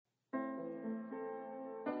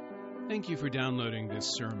Thank you for downloading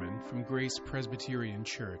this sermon from Grace Presbyterian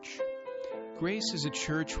Church. Grace is a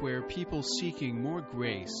church where people seeking more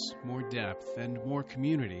grace, more depth, and more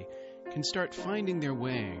community can start finding their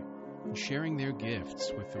way and sharing their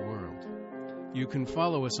gifts with the world. You can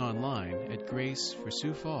follow us online at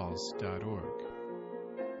graceforsiouxfalls.org.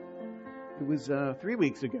 It was 3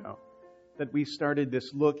 weeks ago that we started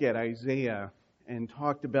this look at Isaiah and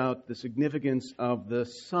talked about the significance of the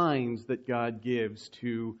signs that God gives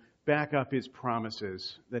to back up His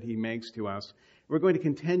promises that He makes to us. We're going to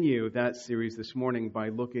continue that series this morning by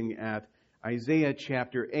looking at Isaiah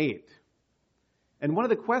chapter 8. And one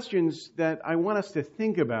of the questions that I want us to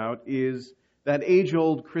think about is that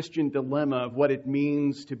age-old Christian dilemma of what it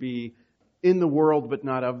means to be in the world but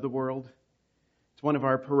not of the world. It's one of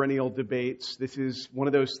our perennial debates. This is one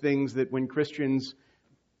of those things that when Christians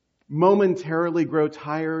momentarily grow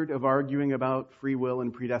tired of arguing about free will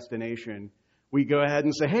and predestination, we go ahead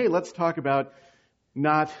and say, hey, let's talk about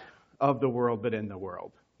not of the world, but in the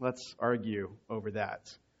world. Let's argue over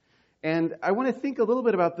that. And I want to think a little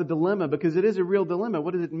bit about the dilemma, because it is a real dilemma.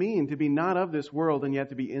 What does it mean to be not of this world and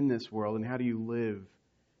yet to be in this world? And how do you live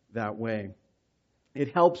that way?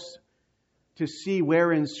 It helps to see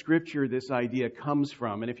where in Scripture this idea comes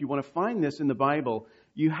from. And if you want to find this in the Bible,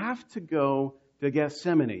 you have to go to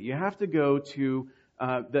Gethsemane. You have to go to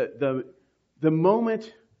the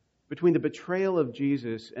moment between the betrayal of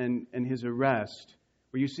Jesus and His arrest,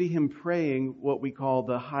 where you see Him praying what we call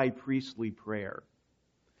the high priestly prayer.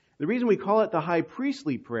 The reason we call it the high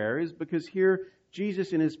priestly prayer is because here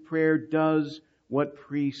Jesus in His prayer does what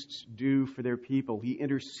priests do for their people. He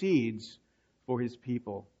intercedes for His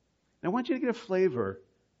people. And I want you to get a flavor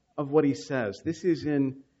of what He says. This is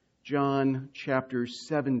in John chapter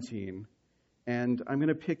 17, and I'm going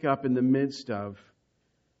to pick up in the midst of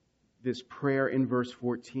this prayer in verse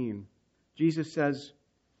 14. Jesus says,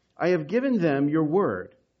 I have given them your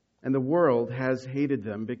word, and the world has hated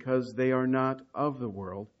them because they are not of the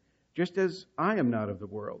world, just as I am not of the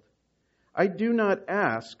world. I do not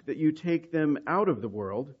ask that you take them out of the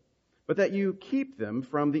world, but that you keep them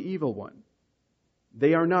from the evil one.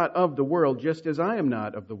 They are not of the world, just as I am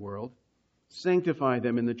not of the world. Sanctify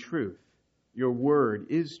them in the truth. Your word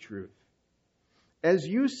is truth. As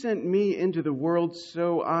you sent me into the world,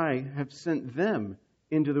 so I have sent them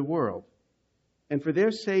into the world. And for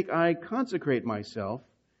their sake I consecrate myself,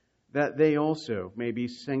 that they also may be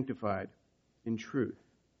sanctified in truth.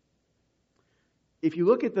 If you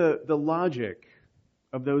look at the logic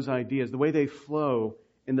of those ideas, the way they flow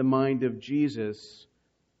in the mind of Jesus,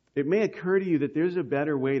 it may occur to you that there's a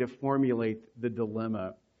better way to formulate the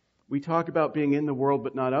dilemma. We talk about being in the world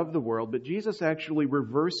but not of the world, but Jesus actually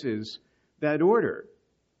reverses that order,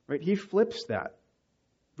 right? He flips that.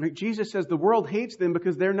 Right? Jesus says the world hates them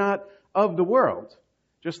because they're not of the world,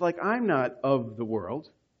 just like I'm not of the world.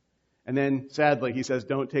 And then, sadly, he says,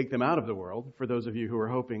 don't take them out of the world. For those of you who are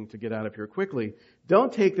hoping to get out of here quickly,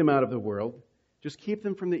 don't take them out of the world. Just keep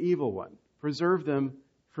them from the evil one. Preserve them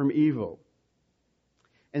from evil.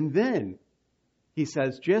 And then he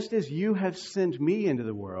says, just as you have sent me into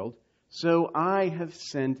the world, so I have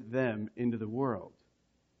sent them into the world.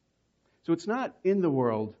 So it's not in the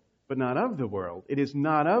world, but not of the world. It is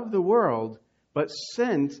not of the world, but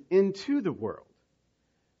sent into the world,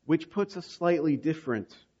 which puts a slightly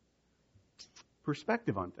different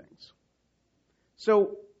perspective on things.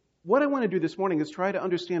 So what I want to do this morning is try to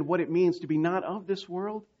understand what it means to be not of this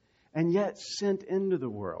world and yet sent into the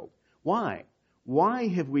world. Why? Why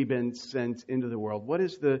have we been sent into the world? What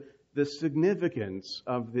is the significance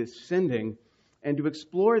of this sending? And to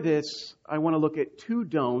explore this, I want to look at two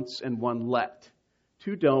don'ts and one let.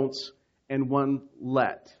 Two don'ts and one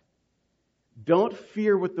let. Don't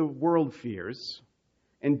fear what the world fears,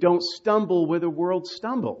 and don't stumble where the world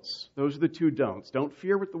stumbles. Those are the two don'ts. Don't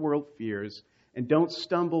fear what the world fears, and don't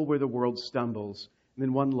stumble where the world stumbles. And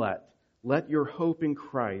then one let. Let your hope in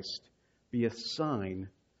Christ be a sign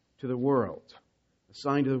to the world. A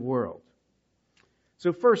sign to the world.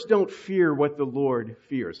 So first, don't fear what the Lord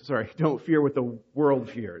fears. Don't fear what the world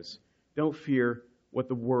fears. Don't fear what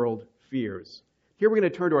the world fears. Here we're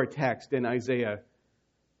going to turn to our text in Isaiah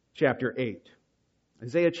chapter 8.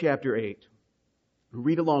 Isaiah chapter 8.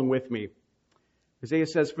 Read along with me. Isaiah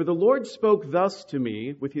says, For the Lord spoke thus to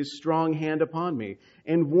me with His strong hand upon me,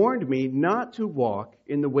 and warned me not to walk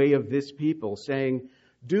in the way of this people, saying,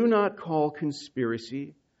 Do not call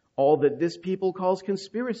conspiracy all that this people calls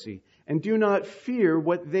conspiracy, and do not fear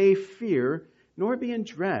what they fear, nor be in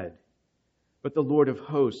dread. But the Lord of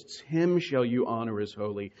hosts, Him shall you honor as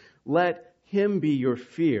holy. Let Him be your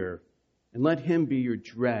fear, and let Him be your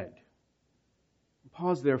dread.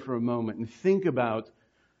 Pause there for a moment and think about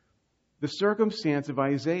the circumstance of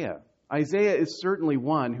Isaiah. Isaiah is certainly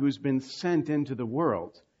one who's been sent into the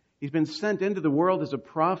world. He's been sent into the world as a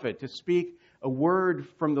prophet to speak a word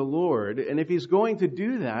from the Lord. And if he's going to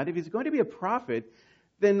do that, if he's going to be a prophet,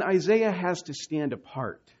 then Isaiah has to stand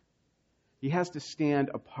apart. He has to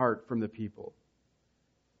stand apart from the people.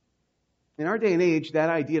 In our day and age, that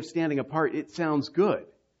idea of standing apart, it sounds good.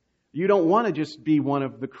 You don't want to just be one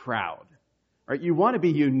of the crowd. Right? You want to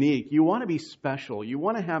be unique. You want to be special. You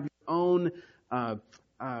want to have your own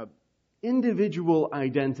individual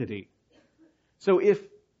identity. So if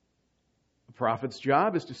a prophet's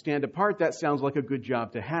job is to stand apart, that sounds like a good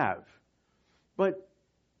job to have. But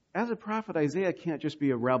as a prophet, Isaiah can't just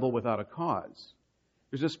be a rebel without a cause.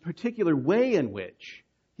 There's this particular way in which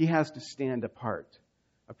he has to stand apart.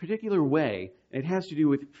 A particular way, and it has to do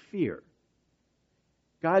with fear.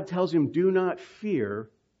 God tells him, do not fear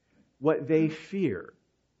what they fear.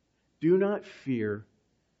 Do not fear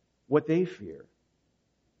what they fear.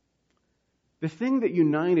 The thing that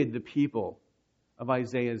united the people of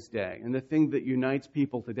Isaiah's day, and the thing that unites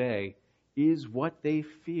people today, is what they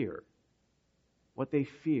fear. What they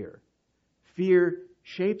fear. Fear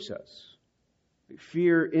shapes us.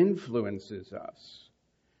 Fear influences us.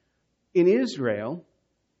 In Israel,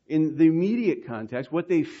 in the immediate context, what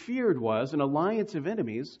they feared was an alliance of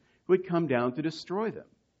enemies who would come down to destroy them.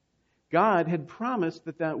 God had promised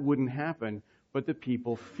that that wouldn't happen, but the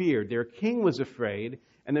people feared. Their king was afraid,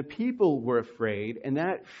 and the people were afraid, and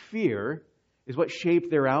that fear is what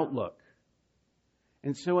shaped their outlook.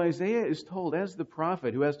 And so Isaiah is told, as the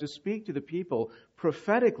prophet who has to speak to the people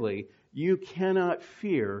prophetically, you cannot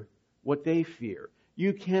fear what they fear.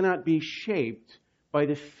 You cannot be shaped by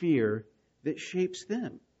the fear that shapes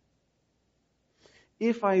them.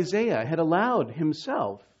 If Isaiah had allowed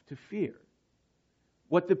himself to fear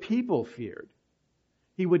what the people feared,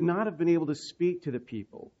 he would not have been able to speak to the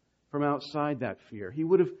people from outside that fear. He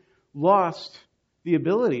would have lost the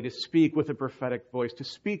ability to speak with a prophetic voice, to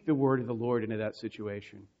speak the word of the Lord into that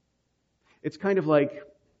situation. It's kind of like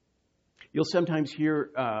you'll sometimes hear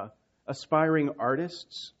aspiring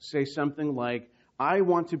artists say something like, I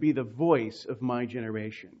want to be the voice of my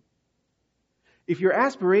generation. If your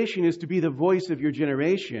aspiration is to be the voice of your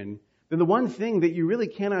generation, then the one thing that you really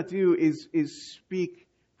cannot do is speak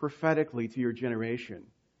prophetically to your generation.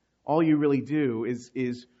 All you really do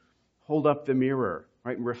is hold up the mirror,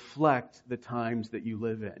 right, and reflect the times that you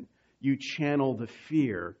live in. You channel the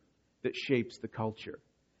fear that shapes the culture.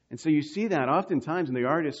 And so you see that oftentimes in the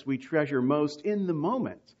artists we treasure most in the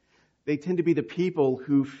moment. They tend to be the people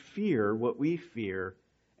who fear what we fear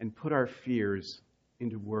and put our fears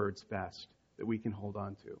into words best that we can hold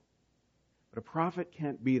on to. But a prophet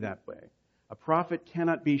can't be that way. A prophet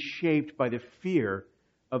cannot be shaped by the fear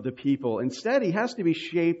of the people. Instead, he has to be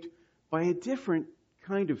shaped by a different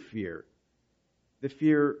kind of fear, the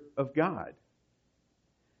fear of God.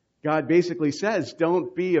 God basically says,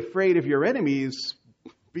 don't be afraid of your enemies,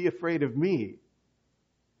 be afraid of me.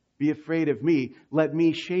 Be afraid of me. Let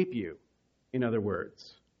me shape you, in other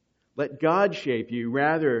words. Let God shape you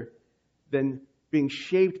rather than being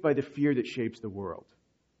shaped by the fear that shapes the world.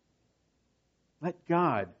 Let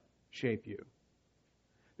God shape you.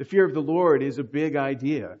 The fear of the Lord is a big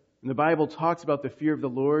idea. And the Bible talks about the fear of the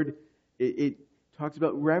Lord. It talks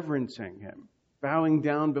about reverencing Him, bowing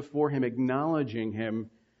down before Him, acknowledging Him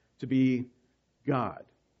to be God.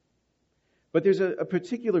 But there's a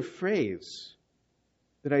particular phrase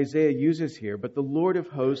that Isaiah uses here. But the Lord of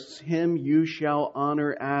hosts, Him you shall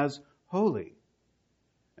honor as holy.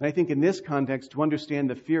 And I think in this context, to understand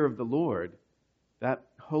the fear of the Lord, that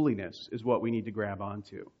holiness is what we need to grab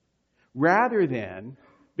onto. Rather than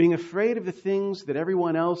being afraid of the things that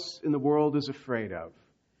everyone else in the world is afraid of.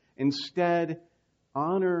 Instead,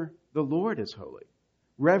 honor the Lord as holy.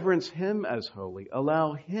 Reverence Him as holy.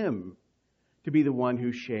 Allow Him to be the one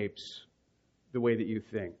who shapes the way that you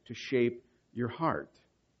think, to shape your heart.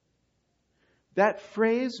 That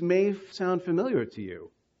phrase may sound familiar to you.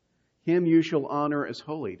 Him you shall honor as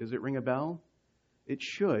holy. Does it ring a bell? It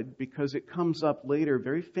should, because it comes up later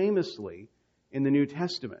very famously in the New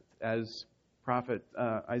Testament, as prophet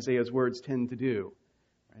Isaiah's words tend to do.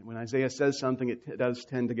 When Isaiah says something, it does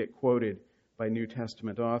tend to get quoted by New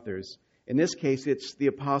Testament authors. In this case, it's the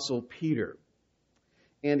Apostle Peter.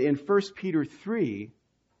 And in 1 Peter 3,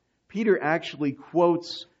 Peter actually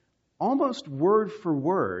quotes almost word for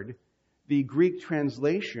word the Greek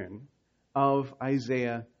translation of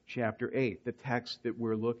Isaiah chapter 8, the text that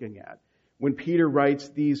we're looking at. When Peter writes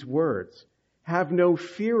these words, "Have no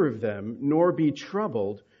fear of them, nor be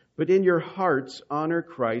troubled, but in your hearts honor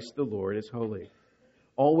Christ the Lord as holy,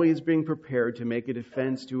 always being prepared to make a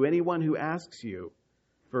defense to anyone who asks you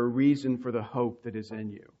for a reason for the hope that is in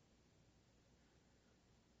you.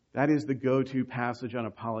 That is the go-to passage on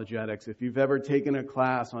apologetics. If you've ever taken a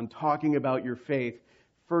class on talking about your faith,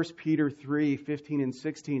 1 Peter 3:15 and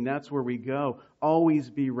 16, that's where we go. Always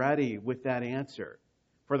be ready with that answer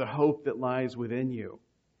for the hope that lies within you.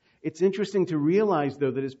 It's interesting to realize,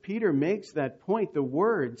 though, that as Peter makes that point, the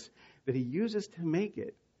words that he uses to make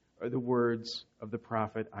it are the words of the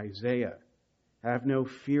prophet Isaiah. Have no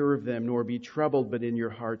fear of them, nor be troubled, but in your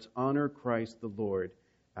hearts honor Christ the Lord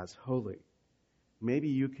as holy. Maybe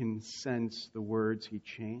you can sense the words he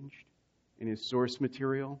changed in his source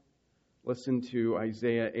material. Listen to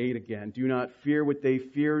Isaiah 8 again. Do not fear what they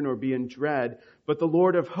fear, nor be in dread, but the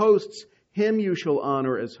Lord of hosts, him you shall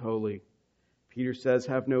honor as holy. Peter says,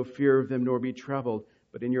 have no fear of them, nor be troubled,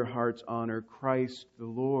 but in your hearts honor Christ the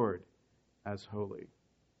Lord as holy.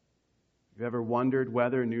 Have you ever wondered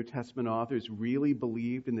whether New Testament authors really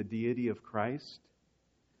believed in the deity of Christ?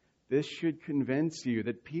 This should convince you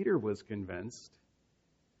that Peter was convinced,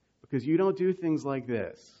 because you don't do things like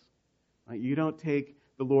this. You don't take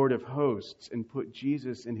the Lord of hosts and put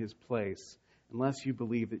Jesus in his place unless you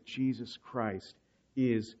believe that Jesus Christ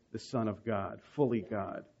is the Son of God, fully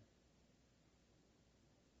God.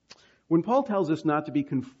 When Paul tells us not to be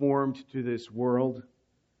conformed to this world,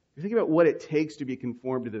 if you think about what it takes to be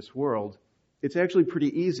conformed to this world, it's actually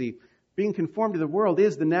pretty easy. Being conformed to the world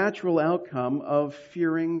is the natural outcome of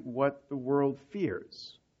fearing what the world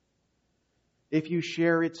fears. If you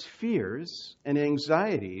share its fears and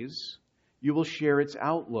anxieties, you will share its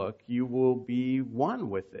outlook. You will be one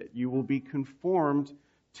with it. You will be conformed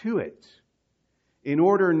to it. In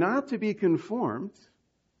order not to be conformed,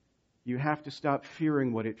 you have to stop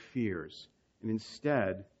fearing what it fears and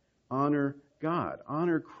instead honor God,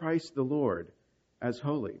 honor Christ the Lord as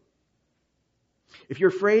holy. If you're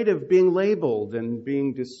afraid of being labeled and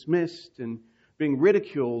being dismissed and being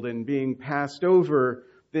ridiculed and being passed over,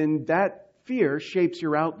 then that fear shapes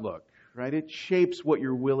your outlook, right? It shapes what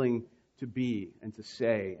you're willing to be and to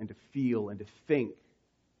say and to feel and to think.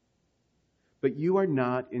 But you are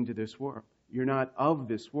not into this world. You're not of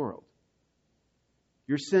this world.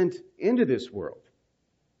 You're sent into this world.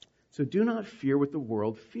 So do not fear what the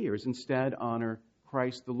world fears. Instead, honor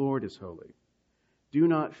Christ the Lord as holy. Do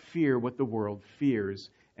not fear what the world fears,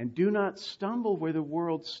 and do not stumble where the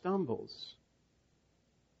world stumbles.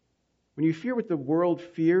 When you fear what the world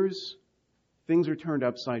fears, things are turned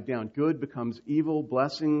upside down. Good becomes evil.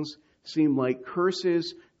 Blessings seem like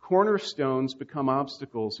curses. Cornerstones become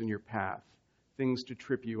obstacles in your path, things to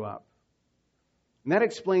trip you up. And that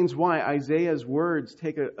explains why Isaiah's words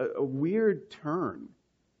take a weird turn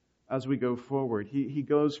as we go forward. He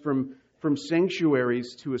goes from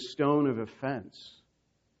sanctuaries to a stone of offense.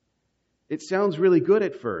 It sounds really good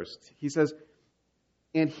at first. He says,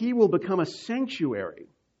 and he will become a sanctuary.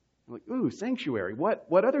 I'm like, ooh, sanctuary.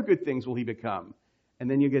 What other good things will he become? And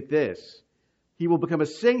then you get this. He will become a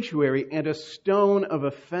sanctuary and a stone of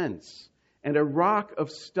offense and a rock of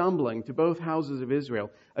stumbling to both houses of Israel,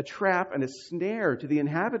 a trap and a snare to the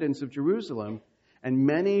inhabitants of Jerusalem, and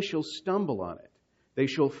many shall stumble on it. They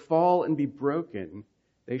shall fall and be broken.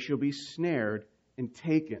 They shall be snared and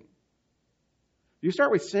taken. You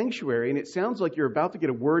start with sanctuary, and it sounds like you're about to get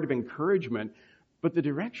a word of encouragement, but the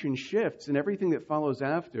direction shifts, and everything that follows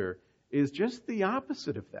after is just the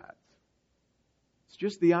opposite of that. It's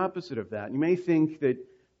just the opposite of that. You may think that,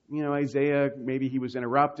 Isaiah, maybe he was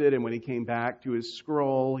interrupted, and when he came back to his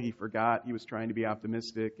scroll, he forgot he was trying to be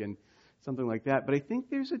optimistic and something like that. But I think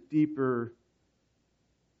there's a deeper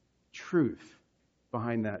truth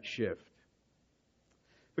behind that shift.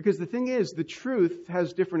 Because the thing is, the truth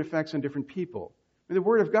has different effects on different people. I mean, the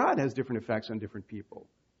Word of God has different effects on different people.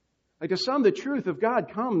 Like to some, the truth of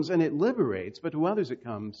God comes and it liberates, but to others it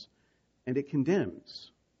comes and it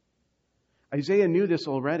condemns. Isaiah knew this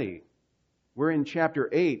already. We're in chapter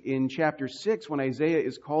 8. In chapter 6, when Isaiah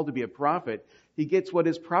is called to be a prophet, he gets what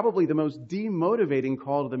is probably the most demotivating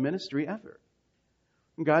call to the ministry ever.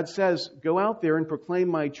 And God says, go out there and proclaim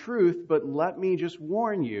my truth, but let me just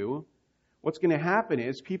warn you, what's going to happen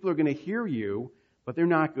is people are going to hear you, but they're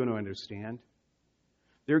not going to understand.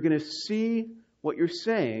 They're going to see what you're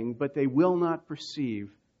saying, but they will not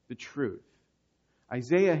perceive the truth.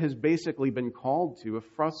 Isaiah has basically been called to a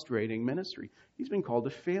frustrating ministry. He's been called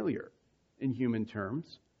a failure in human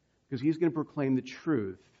terms because he's going to proclaim the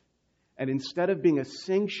truth. And instead of being a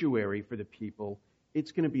sanctuary for the people,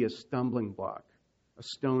 it's going to be a stumbling block, a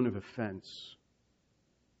stone of offense.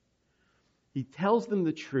 He tells them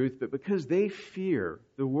the truth, but because they fear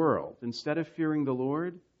the world instead of fearing the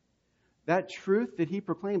Lord, that truth that he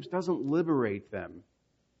proclaims doesn't liberate them.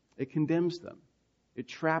 It condemns them. It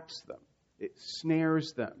traps them. It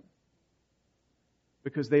snares them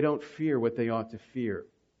because they don't fear what they ought to fear.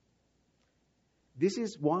 This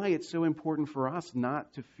is why it's so important for us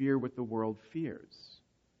not to fear what the world fears.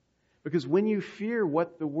 Because when you fear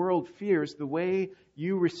what the world fears, the way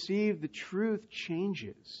you receive the truth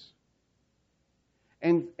changes.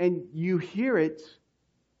 And you hear it,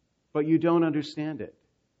 but you don't understand it.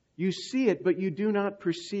 You see it, but you do not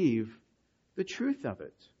perceive the truth of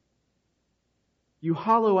it. You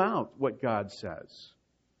hollow out what God says.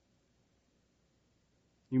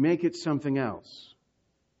 You make it something else.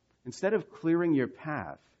 Instead of clearing your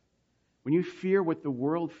path, when you fear what the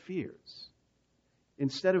world fears,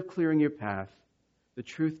 instead of clearing your path, the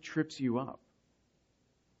truth trips you up.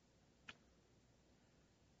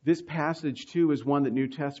 This passage, too, is one that New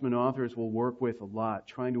Testament authors will work with a lot,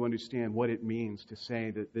 trying to understand what it means to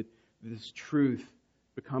say that this truth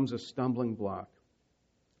becomes a stumbling block.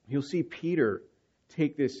 You'll see Peter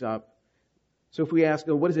take this up. So if we ask,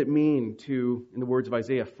 what does it mean to, in the words of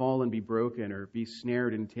Isaiah, fall and be broken or be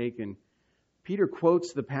snared and taken? Peter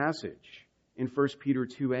quotes the passage in 1 Peter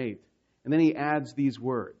 2:8, and then he adds these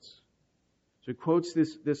words. So he quotes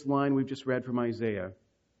this line we've just read from Isaiah,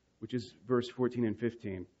 which is verse 14 and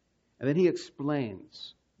 15. And then he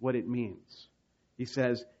explains what it means. He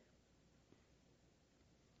says,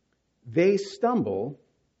 they stumble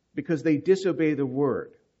because they disobey the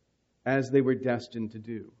word as they were destined to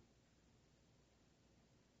do.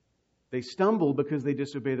 They stumble because they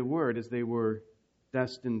disobey the word as they were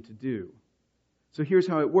destined to do. So here's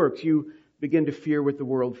how it works. You begin to fear what the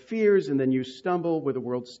world fears, and then you stumble where the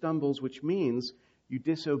world stumbles, which means you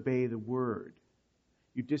disobey the word.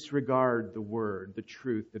 You disregard the word, the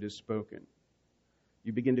truth that is spoken.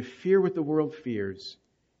 You begin to fear what the world fears,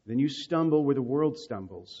 then you stumble where the world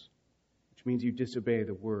stumbles, which means you disobey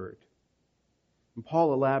the word. And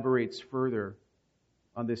Paul elaborates further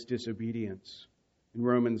on this disobedience in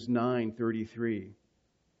Romans 9:33.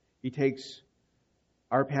 He takes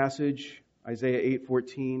our passage, Isaiah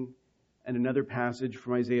 8:14, and another passage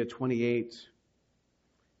from Isaiah 28.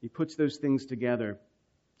 He puts those things together,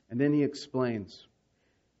 and then he explains.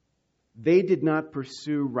 They did not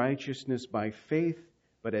pursue righteousness by faith,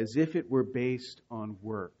 but as if it were based on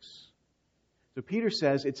works. So Peter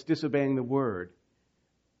says it's disobeying the word.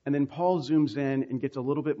 And then Paul zooms in and gets a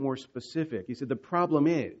little bit more specific. He said the problem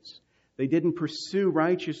is they didn't pursue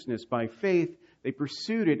righteousness by faith. They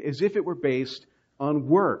pursued it as if it were based on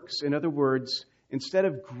works. In other words, instead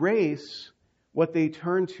of grace, what they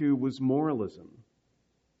turned to was moralism.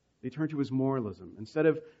 They turned to was moralism. Instead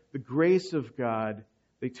of the grace of God,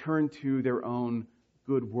 they turned to their own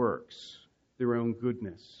good works, their own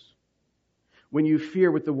goodness. When you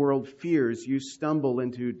fear what the world fears, you stumble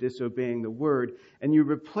into disobeying the word, and you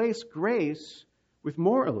replace grace with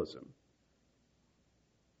moralism.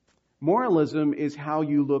 Moralism is how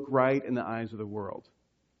you look right in the eyes of the world.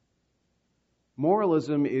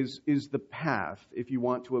 Moralism is the path if you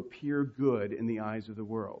want to appear good in the eyes of the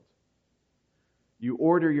world. You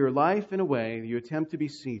order your life in a way that you attempt to be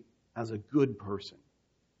seen as a good person.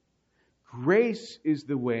 Grace is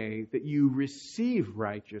the way that you receive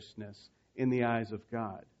righteousness in the eyes of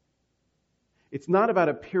God. It's not about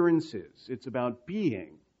appearances, it's about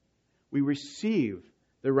being. We receive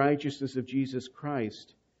the righteousness of Jesus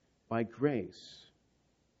Christ by grace.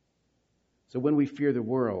 So when we fear the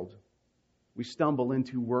world, we stumble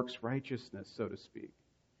into works righteousness, so to speak.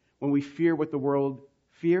 When we fear what the world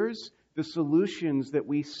fears, the solutions that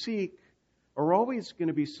we seek are always going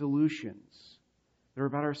to be solutions. They're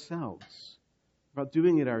about ourselves, about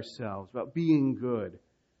doing it ourselves, about being good,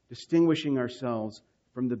 distinguishing ourselves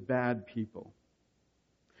from the bad people.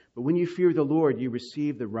 But when you fear the Lord, you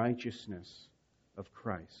receive the righteousness of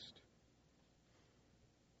Christ.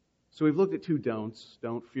 So we've looked at two don'ts.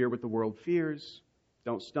 Don't fear what the world fears.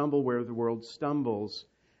 Don't stumble where the world stumbles.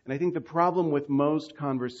 And I think the problem with most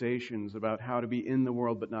conversations about how to be in the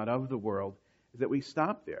world but not of the world is that we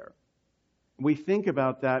stop there. We think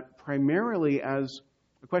about that primarily as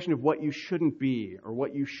a question of what you shouldn't be or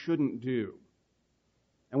what you shouldn't do.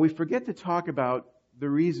 And we forget to talk about the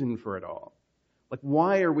reason for it all. Like,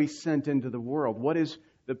 why are we sent into the world? What is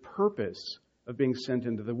the purpose of being sent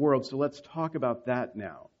into the world? So let's talk about that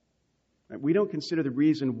now. We don't consider the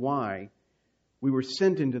reason why we were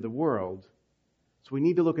sent into the world, so we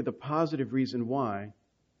need to look at the positive reason why, and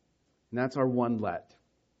that's our one let.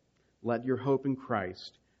 Let your hope in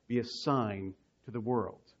Christ be a sign to the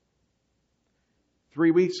world.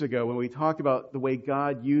 3 weeks ago, when we talked about the way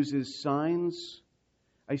God uses signs,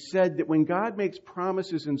 I said that when God makes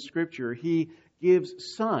promises in Scripture, He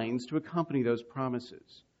gives signs to accompany those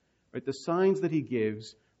promises. Right? The signs that He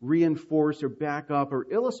gives reinforce or back up or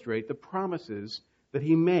illustrate the promises that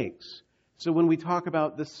he makes. So when we talk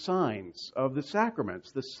about the signs of the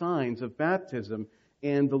sacraments, the signs of baptism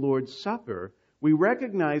and the Lord's Supper, we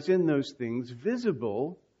recognize in those things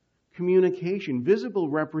visible communication, visible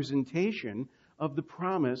representation of the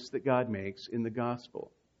promise that God makes in the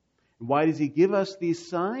gospel. Why does he give us these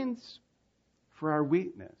signs? For our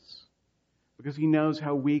weakness. Because he knows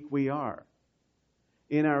how weak we are.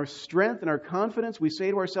 In our strength and our confidence, we say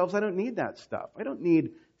to ourselves, I don't need that stuff. I don't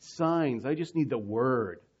need signs. I just need the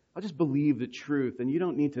word. I'll just believe the truth. And you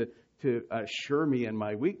don't need to assure me in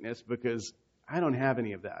my weakness because I don't have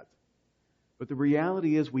any of that. But the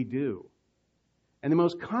reality is we do. And the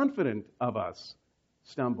most confident of us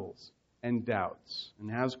stumbles and doubts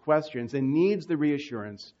and has questions and needs the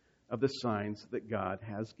reassurance of the signs that God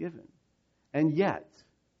has given. And yet,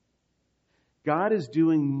 God is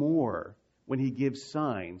doing more when he gives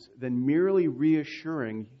signs than merely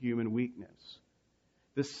reassuring human weakness.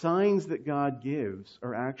 The signs that God gives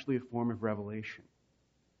are actually a form of revelation.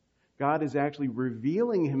 God is actually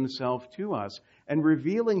revealing himself to us and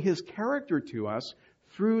revealing his character to us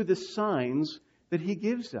through the signs that he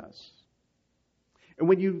gives us. And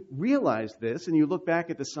when you realize this and you look back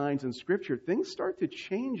at the signs in Scripture, things start to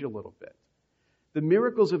change a little bit. The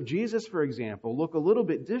miracles of Jesus, for example, look a little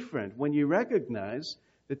bit different when you recognize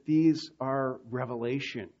that these are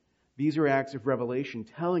revelation. These are acts of revelation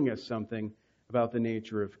telling us something about the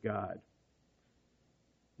nature of God.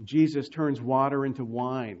 Jesus turns water into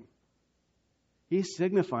wine. He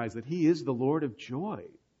signifies that he is the Lord of joy,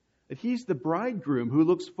 that he's the bridegroom who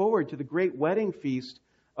looks forward to the great wedding feast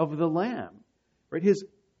of the Lamb. Right? His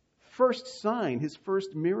first sign, his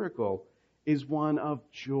first miracle, is one of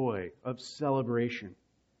joy, of celebration.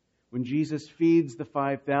 When Jesus feeds the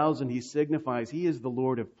 5,000, he signifies he is the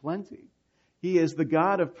Lord of plenty. He is the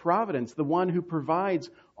God of providence, the one who provides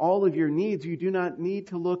all of your needs. You do not need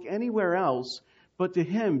to look anywhere else but to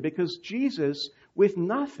him, because Jesus, with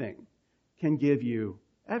nothing, can give you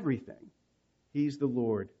everything. He's the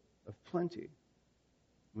Lord of plenty.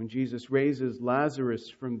 When Jesus raises Lazarus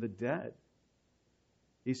from the dead,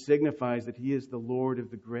 he signifies that he is the Lord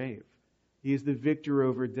of the grave. He is the victor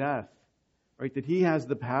over death, right? That he has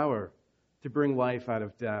the power to bring life out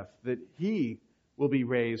of death, that he will be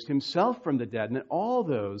raised himself from the dead, and that all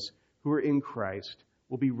those who are in Christ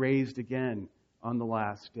will be raised again on the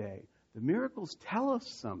last day. The miracles tell us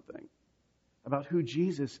something about who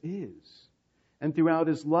Jesus is. And throughout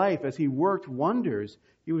his life, as he worked wonders,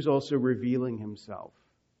 he was also revealing himself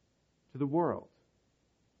to the world.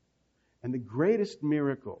 And the greatest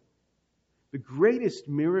miracle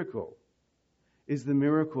is the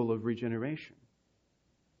miracle of regeneration.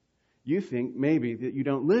 You think maybe that you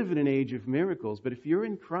don't live in an age of miracles, but if you're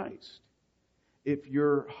in Christ, if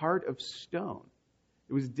your heart of stone,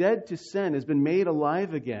 it was dead to sin, has been made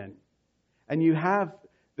alive again, and you have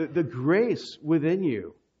the grace within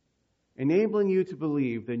you, enabling you to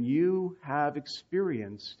believe, then you have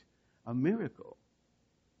experienced a miracle.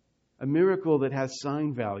 A miracle that has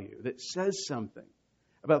sign value, that says something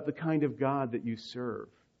about the kind of God that you serve.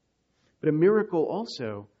 But a miracle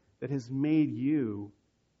also that has made you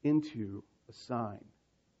into a sign.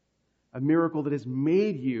 A miracle that has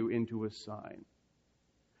made you into a sign.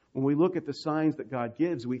 When we look at the signs that God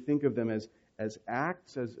gives, we think of them as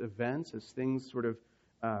acts, as events, as things sort of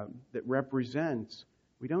that represent.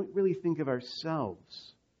 We don't really think of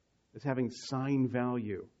ourselves as having sign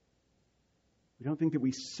value. We don't think that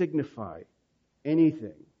we signify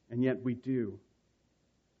anything, and yet we do.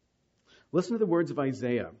 Listen to the words of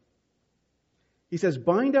Isaiah. He says,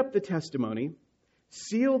 "Bind up the testimony,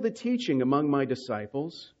 seal the teaching among my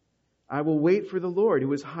disciples. I will wait for the Lord,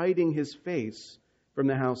 who is hiding his face from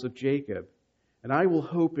the house of Jacob, and I will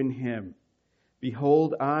hope in him.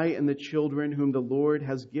 Behold, I and the children whom the Lord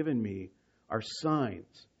has given me are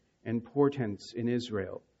signs and portents in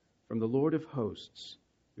Israel from the Lord of hosts,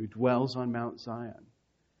 who dwells on Mount Zion.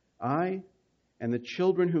 I and the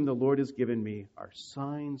children whom the Lord has given me are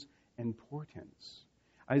signs and portents."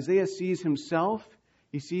 Isaiah sees himself,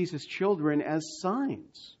 he sees his children as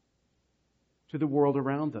signs to the world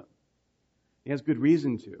around them. He has good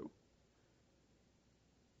reason to.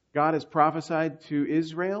 God has prophesied to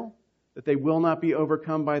Israel that they will not be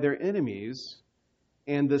overcome by their enemies.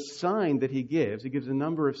 And the sign that he gives a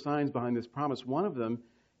number of signs behind this promise. One of them,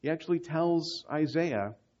 he actually tells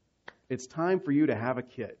Isaiah, it's time for you to have a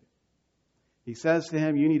kid. He says to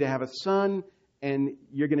him, you need to have a son, and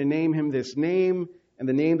you're going to name him this name. And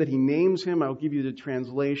the name that he names him, I'll give you the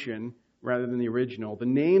translation rather than the original. The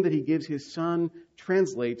name that he gives his son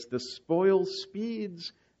translates, "The spoil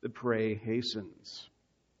speeds, the prey hastens."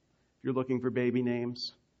 If you're looking for baby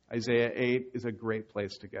names, Isaiah 8 is a great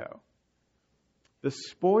place to go. The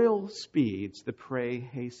spoil speeds, the prey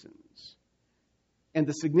hastens. And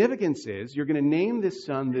the significance is you're going to name this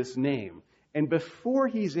son this name. And before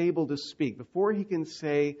he's able to speak, before he can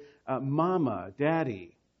say, Mama,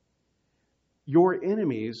 Daddy, your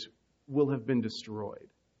enemies will have been destroyed.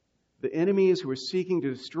 The enemies who are seeking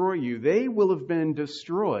to destroy you, they will have been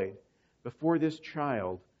destroyed before this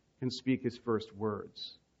child can speak his first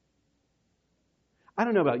words. I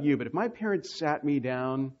don't know about you, but if my parents sat me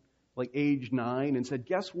down like age 9 and said,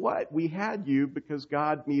 guess what? We had you because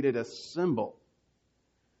God needed a symbol.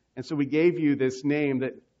 And so we gave you this name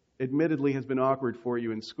that admittedly has been awkward for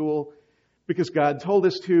you in school because God told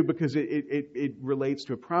us to, because it relates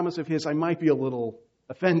to a promise of His, I might be a little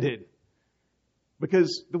offended.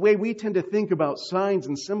 Because the way we tend to think about signs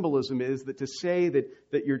and symbolism is that to say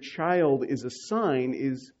that your child is a sign,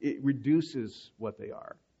 it reduces what they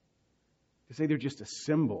are. To say they're just a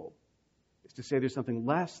symbol is to say there's something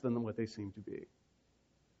less than what they seem to be.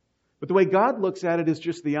 But the way God looks at it is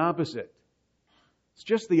just the opposite. It's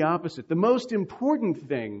just the opposite. The most important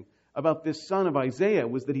thing about this son of Isaiah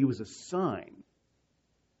was that he was a sign.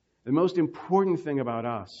 The most important thing about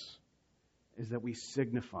us is that we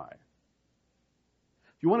signify.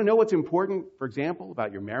 If you want to know what's important, for example,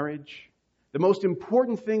 about your marriage, the most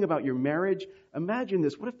important thing about your marriage, imagine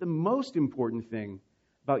this. What if the most important thing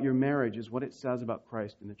about your marriage is what it says about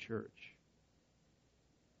Christ in the church?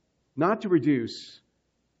 Not to reduce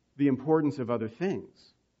the importance of other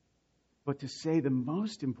things, but to say the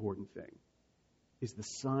most important thing is the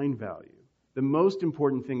sign value. The most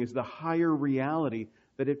important thing is the higher reality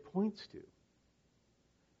that it points to.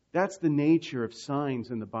 That's the nature of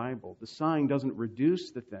signs in the Bible. The sign doesn't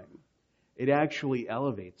reduce the thing. It actually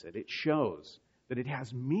elevates it. It shows that it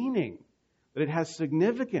has meaning, that it has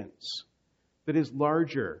significance, that is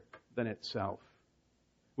larger than itself.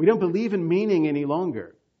 We don't believe in meaning any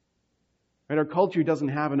longer. Right? Our culture doesn't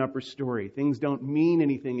have an upper story. Things don't mean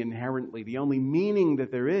anything inherently. The only meaning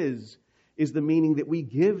that there is the meaning that we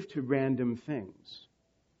give to random things.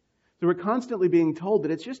 So we're constantly being told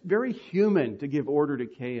that it's just very human to give order to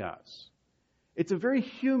chaos. It's a very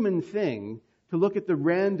human thing to look at the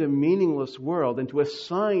random, meaningless world and to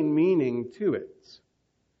assign meaning to it.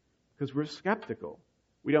 Because we're skeptical.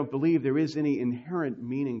 We don't believe there is any inherent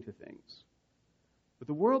meaning to things. But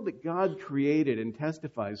the world that God created and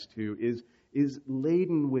testifies to is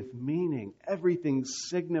laden with meaning. Everything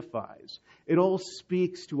signifies. It all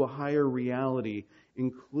speaks to a higher reality,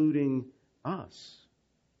 including us.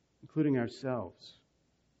 Including ourselves.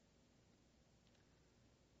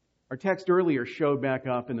 Our text earlier showed back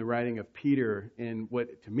up in the writing of Peter in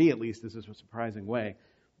what, to me at least, this is a surprising way.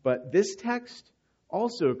 But this text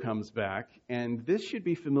also comes back, and this should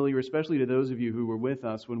be familiar, especially to those of you who were with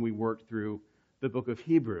us when we worked through the book of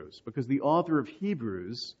Hebrews, because the author of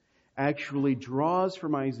Hebrews actually draws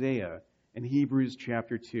from Isaiah in Hebrews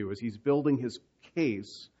chapter 2 as he's building his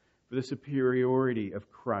case for the superiority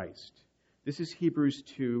of Christ. This is Hebrews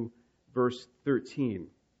 2, verse 13.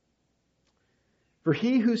 For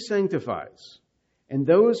he who sanctifies and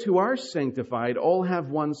those who are sanctified all have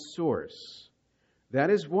one source. That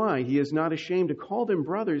is why he is not ashamed to call them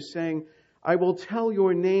brothers, saying, I will tell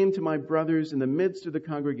your name to my brothers in the midst of the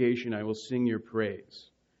congregation. I will sing your praise.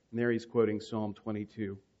 And there he's quoting Psalm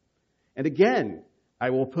 22. And again, I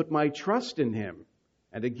will put my trust in him.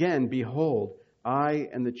 And again, behold, I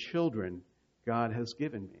and the children God has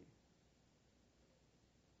given me.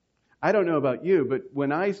 I don't know about you, but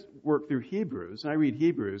when I work through Hebrews, and I read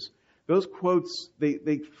Hebrews, those quotes,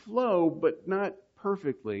 they flow, but not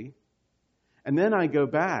perfectly. And then I go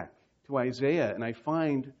back to Isaiah, and I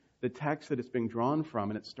find the text that it's being drawn from,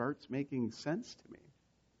 and it starts making sense to me.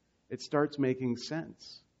 It starts making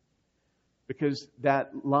sense. Because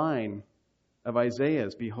that line of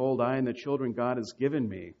Isaiah's, behold, I and the children God has given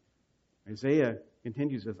me, Isaiah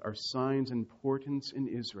continues with, are signs and portents in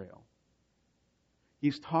Israel.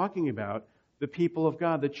 He's talking about the people of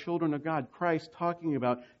God, the children of God. Christ talking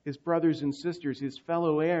about his brothers and sisters, his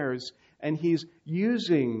fellow heirs. And he's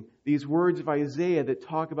using these words of Isaiah that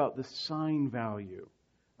talk about the sign value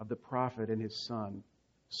of the prophet and his son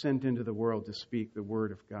sent into the world to speak the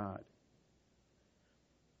word of God.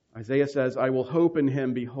 Isaiah says, I will hope in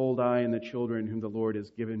him. Behold, I and the children whom the Lord has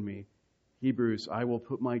given me. Hebrews, I will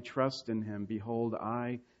put my trust in him. Behold,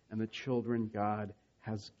 I and the children God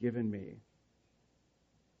has given me.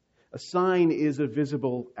 A sign is a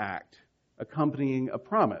visible act accompanying a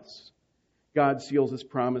promise. God seals his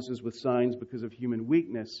promises with signs because of human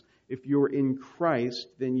weakness. If you're in Christ,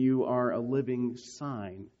 then you are a living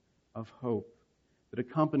sign of hope that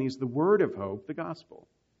accompanies the word of hope, the gospel.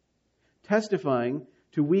 Testifying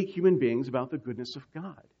to weak human beings about the goodness of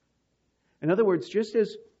God. In other words, just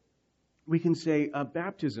as we can say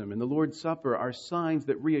baptism and the Lord's Supper are signs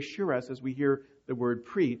that reassure us as we hear the word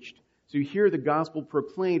preached. So you hear the gospel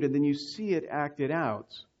proclaimed and then you see it acted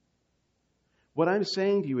out. What I'm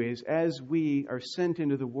saying to you is, as we are sent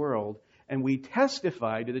into the world and we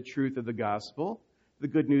testify to the truth of the gospel, the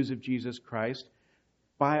good news of Jesus Christ,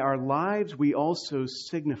 by our lives we also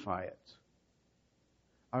signify it.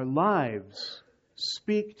 Our lives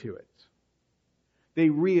speak to it. They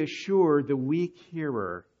reassure the weak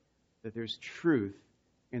hearer that there's truth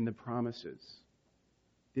in the promises.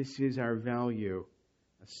 This is our value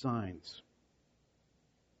as signs.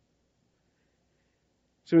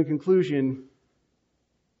 So in conclusion,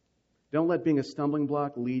 don't let being a stumbling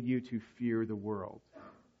block lead you to fear the world.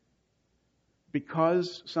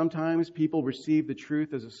 Because sometimes people receive the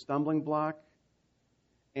truth as a stumbling block,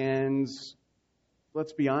 and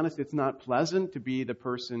let's be honest, it's not pleasant to be the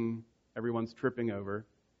person everyone's tripping over.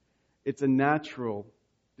 It's a natural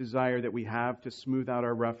desire that we have to smooth out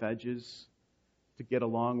our rough edges, to get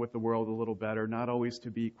along with the world a little better, not always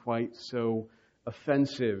to be quite so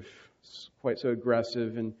offensive, quite so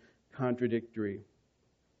aggressive and contradictory.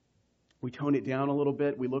 We tone it down a little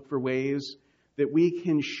bit. We look for ways that we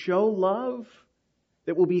can show love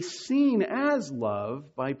that will be seen as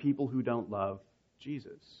love by people who don't love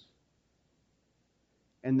Jesus.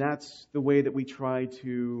 And that's the way that we try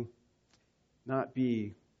to not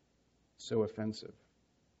be so offensive.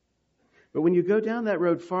 But when you go down that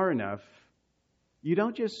road far enough, you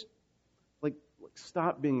don't just like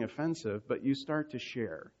stop being offensive, but you start to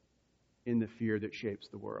share in the fear that shapes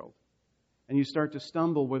the world. And you start to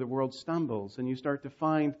stumble where the world stumbles. And you start to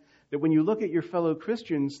find that when you look at your fellow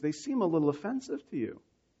Christians, they seem a little offensive to you.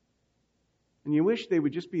 And you wish they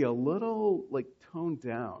would just be a little toned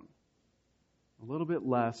down, a little bit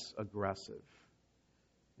less aggressive.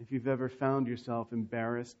 If you've ever found yourself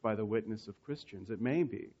embarrassed by the witness of Christians, it may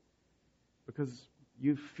be because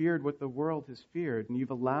you've feared what the world has feared, and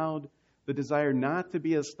you've allowed the desire not to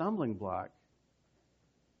be a stumbling block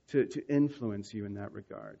to influence you in that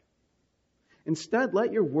regard. Instead,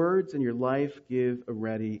 let your words and your life give a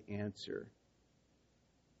ready answer.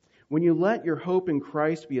 When you let your hope in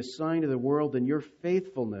Christ be a sign to the world, then your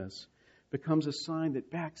faithfulness becomes a sign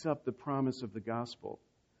that backs up the promise of the gospel.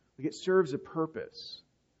 Like it serves a purpose.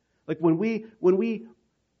 Like when we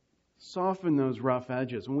soften those rough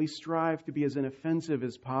edges, when we strive to be as inoffensive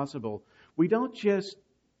as possible, we don't just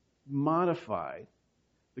modify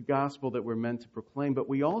the gospel that we're meant to proclaim, but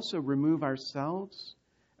we also remove ourselves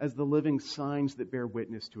as the living signs that bear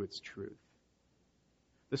witness to its truth.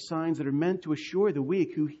 The signs that are meant to assure the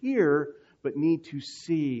weak who hear but need to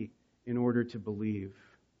see in order to believe.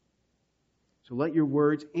 So let your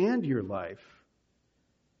words and your life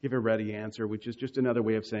give a ready answer, which is just another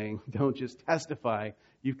way of saying don't just testify.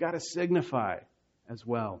 You've got to signify as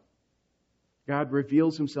well. God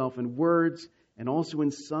reveals himself in words and also in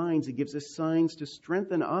signs. He gives us signs to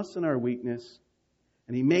strengthen us in our weakness,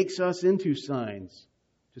 and he makes us into signs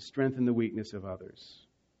to strengthen the weakness of others.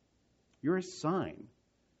 You're a sign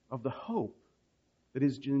of the hope that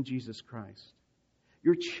is in Jesus Christ.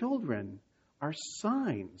 Your children are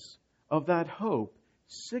signs of that hope,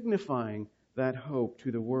 signifying that hope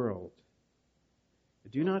to the world.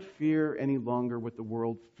 Do not fear any longer what the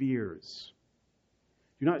world fears.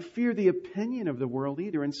 Do not fear the opinion of the world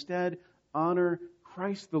either. Instead, honor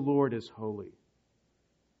Christ the Lord as holy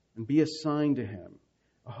and be a sign to him,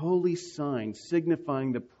 a holy sign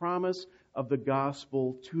signifying the promise of the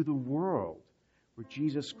gospel to the world where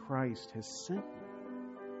Jesus Christ has sent you.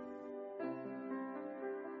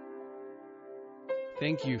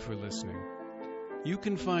 Thank you for listening. You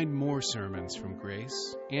can find more sermons from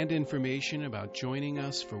Grace and information about joining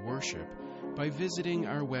us for worship by visiting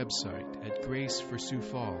our website at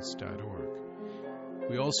graceforsiouxfalls.org.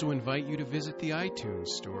 We also invite you to visit the iTunes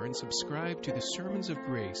store and subscribe to the Sermons of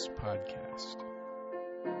Grace podcast.